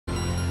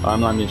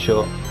I'm landing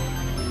short.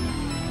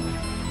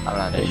 I'm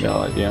landing No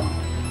short. idea. I'm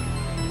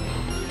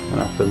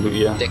gonna have to loot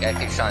you. Dickhead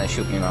keeps trying to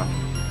shoot me, man.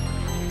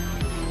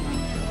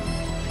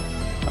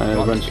 I'm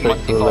gonna run straight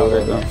to the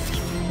loader though.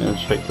 Yeah,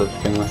 straight to the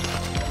thing there.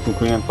 Who's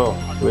coming in for?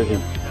 Where's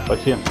him? I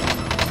see him.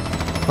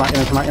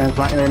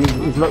 Smacking him,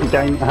 he's looking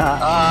down. He's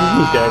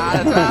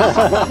dead.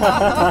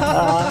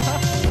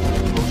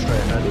 Go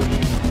straight ahead.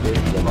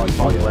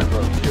 Oh, you went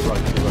wrong. You're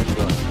right.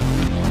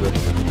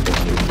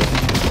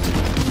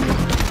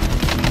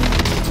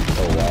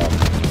 Oh wow.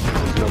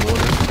 There's no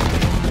warning.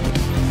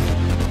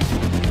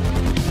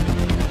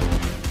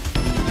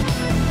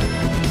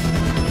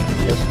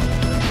 Yes.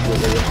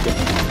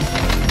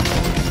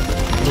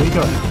 Where you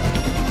going?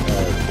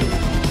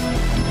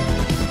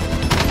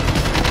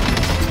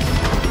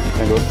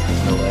 Hang on.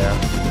 Still there.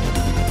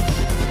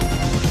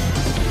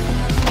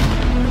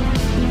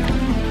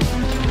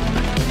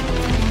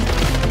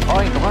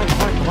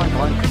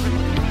 Behind.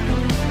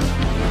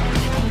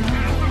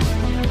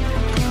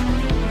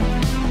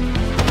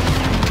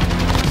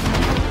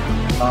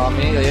 Oh,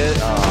 me,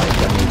 yeah. Oh, he's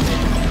gonna need me.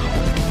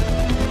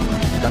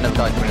 Don't have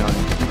died coming on.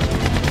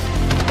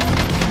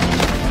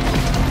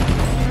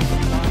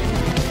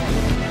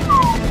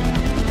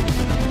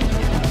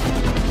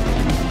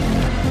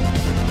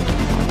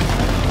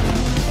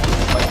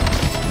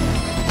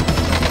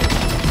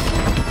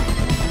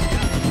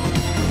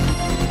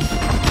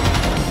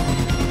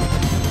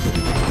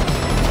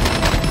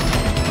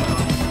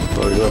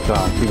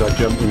 We got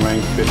jumping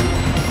range fitting.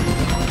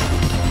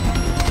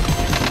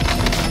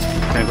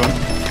 Okay, go on.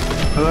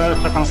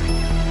 Stuck on.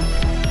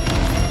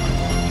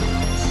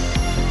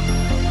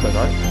 Bye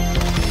bye.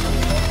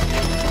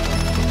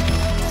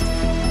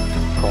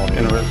 Call me.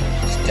 In a risk.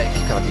 Just take,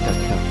 keep going.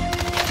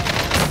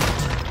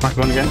 Smack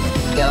one again.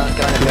 Get on.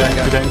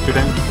 Two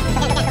down.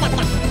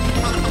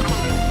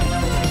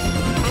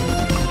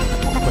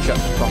 Push up,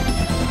 come on.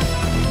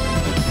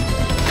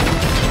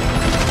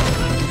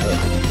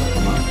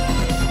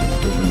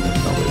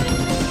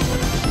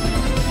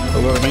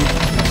 Over with me.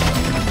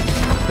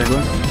 Big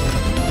one.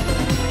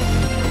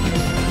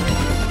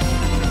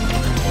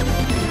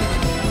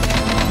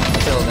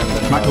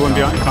 Smack the one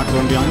behind.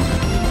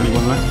 Only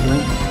one left, I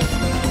think.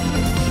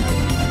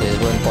 There's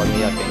one by me,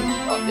 I think.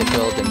 They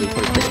built and we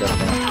put it up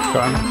now. Go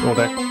on, all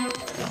dead.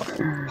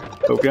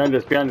 Oh, behind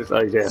us.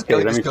 Oh, yeah, okay,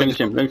 let me finish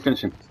him.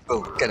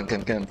 Oh, get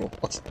him.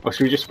 Oh,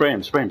 should we just spray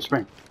him? Spray him.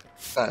 No.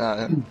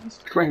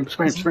 Spray him.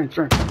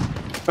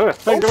 Oh,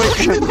 thank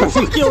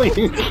you. Killing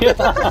him.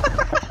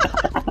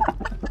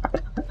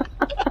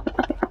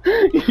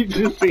 You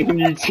just seen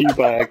you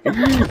teabag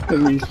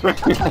and me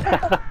spraying.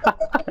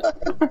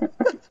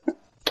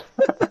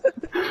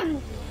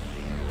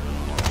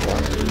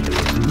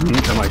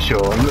 Am I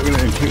sure? I'm looking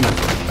at him too much.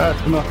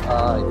 Come on.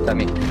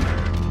 Dummy.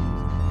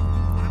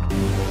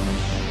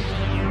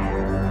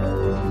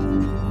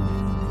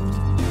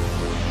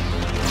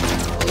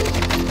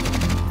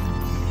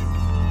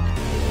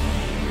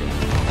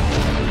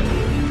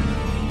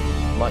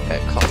 Might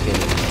get coffee.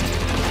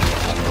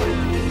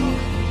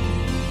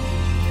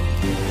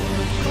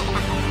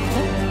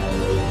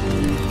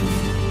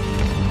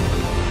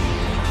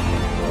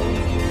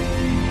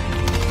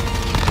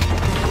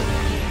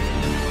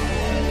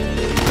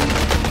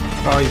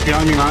 Oh, he's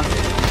behind me, man.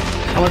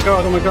 Oh my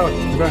god. I'm going.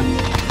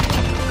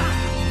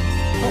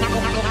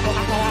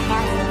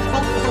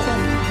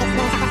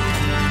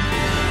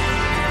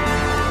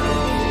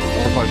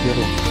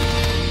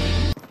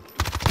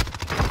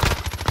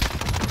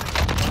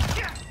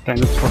 Trying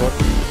to spot up.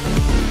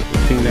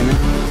 Seeing them in.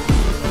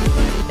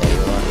 Yeah,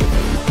 you're right.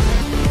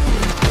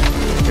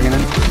 Bringing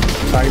in.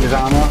 Side his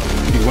armor.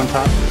 He's one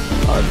tap.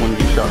 Oh, there's one of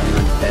you shot him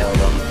then.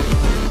 Bailed on.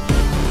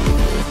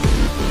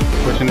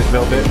 Pushing this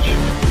little bitch.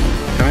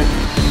 Come in.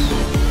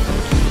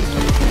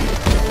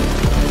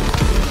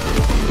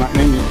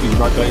 Smacking him. He's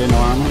right there, no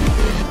armor.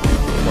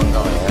 One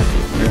guy, yeah.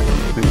 Yeah,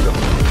 I think so.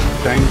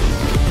 Down.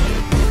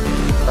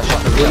 That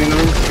shot in the Running in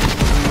rear. the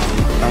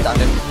room. Down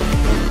him.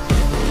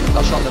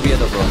 That shot in the rear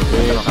though, bro.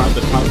 Yeah,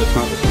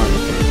 dismount.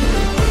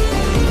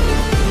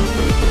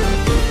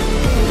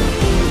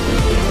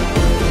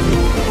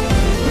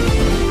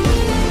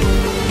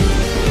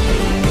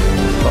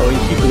 Oh, you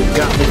see this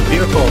gap, this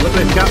vehicle. Look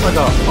at this gap I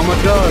got. Oh my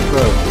god,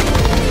 bro.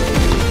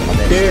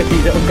 There's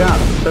these little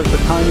gaps. That's the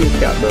tiniest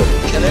gap, bro.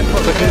 Kill him,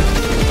 put him.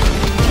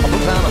 I'll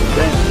put down on him.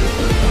 Damn.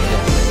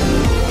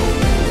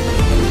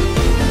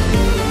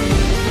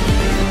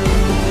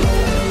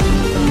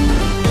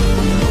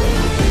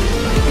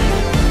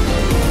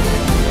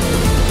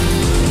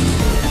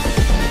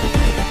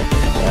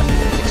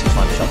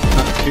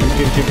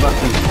 Shoot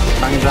button.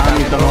 Bang his arm,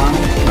 he's got no ammo.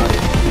 Nice.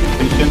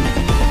 Finish him.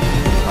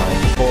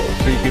 Nice.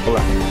 3 people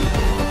left.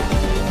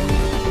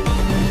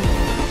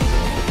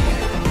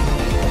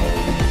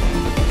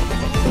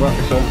 The rock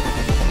is on.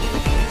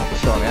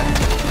 Strong,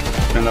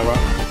 yeah? In the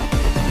rock.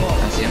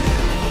 I see him.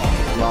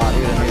 Right,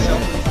 you're gonna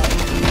shoot.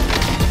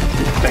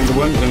 Down to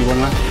one, there's only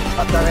one left.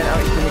 Up there right now,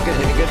 he's gonna be good,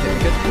 hit me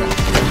good.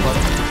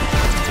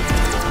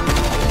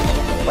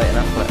 Fighting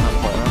up.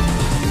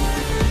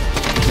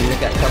 The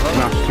didn't get cover?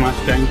 Smash,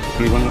 James.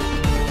 Only one left.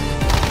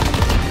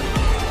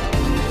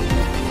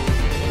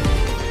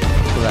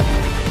 Two left.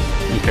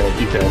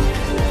 You killed.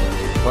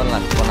 One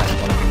left.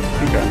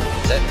 Okay.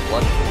 That's it,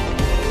 one.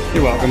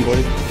 You're welcome,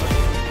 boys.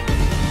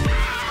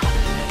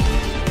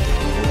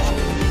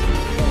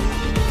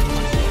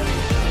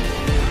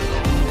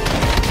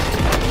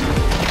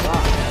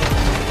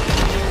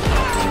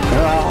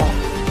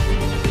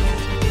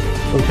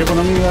 Oh shit, one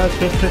on me,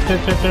 shit,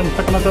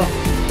 second or so.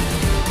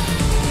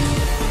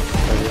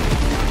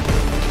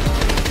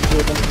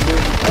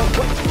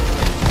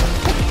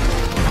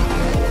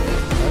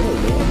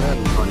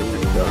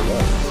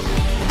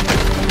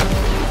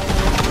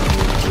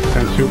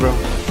 Thanks, you, bro.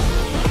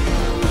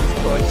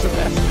 Oh, it's the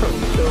best from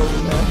the film,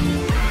 man.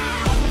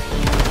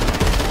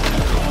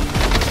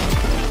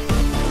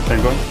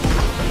 Same one.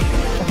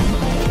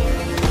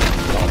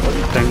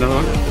 Same another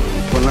one.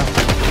 One left.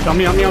 On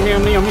me.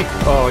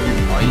 Oh, you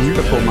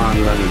beautiful man,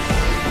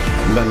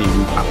 Lenny,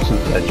 you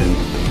absolute legend.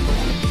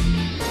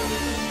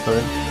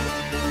 Sorry.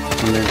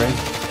 One there, Ben.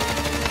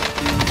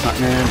 Not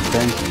there,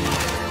 Ben.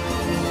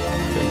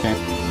 Okay.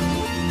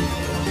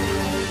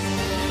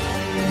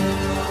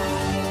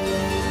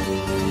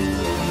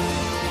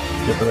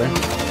 Get there.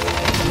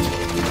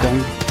 Down.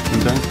 In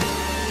Ben.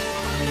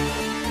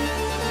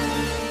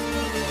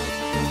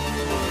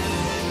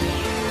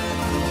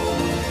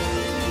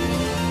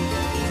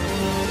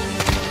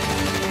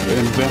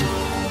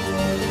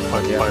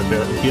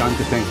 Behind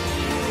the thing.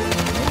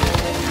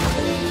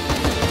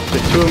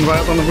 There's two of them right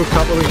up on the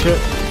rooftop, holy shit.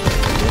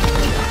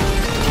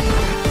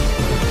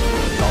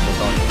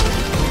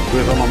 Two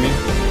of them on me.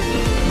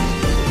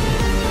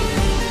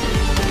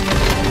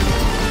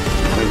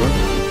 Very good.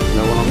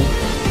 No one on me.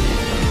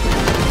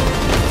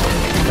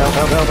 Help.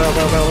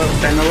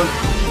 Stand over.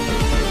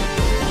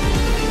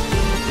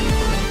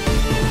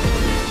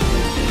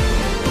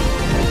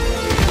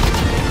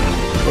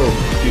 Oh,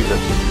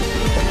 Jesus.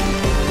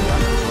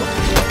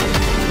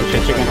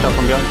 Okay, chicken shot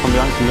from behind.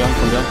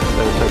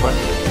 There was so quick.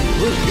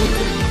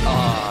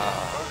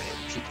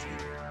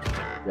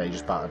 Yeah, you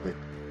just battered me.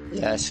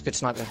 Yeah, it's a good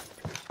sniper.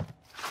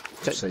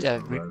 Yeah,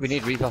 we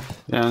need rebuff.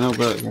 Yeah, no,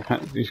 but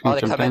he's going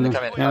to jump in.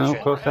 Yeah, no, of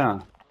course they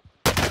are.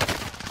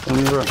 Tell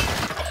me where.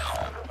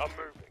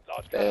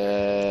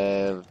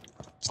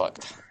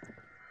 Fucked.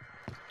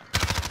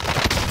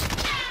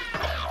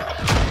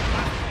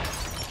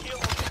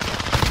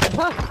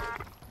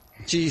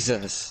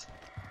 Jesus.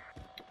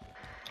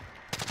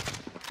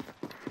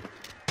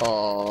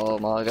 Oh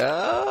my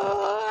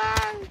god.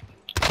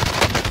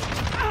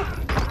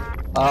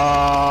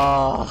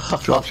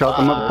 Drop shot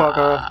the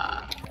motherfucker.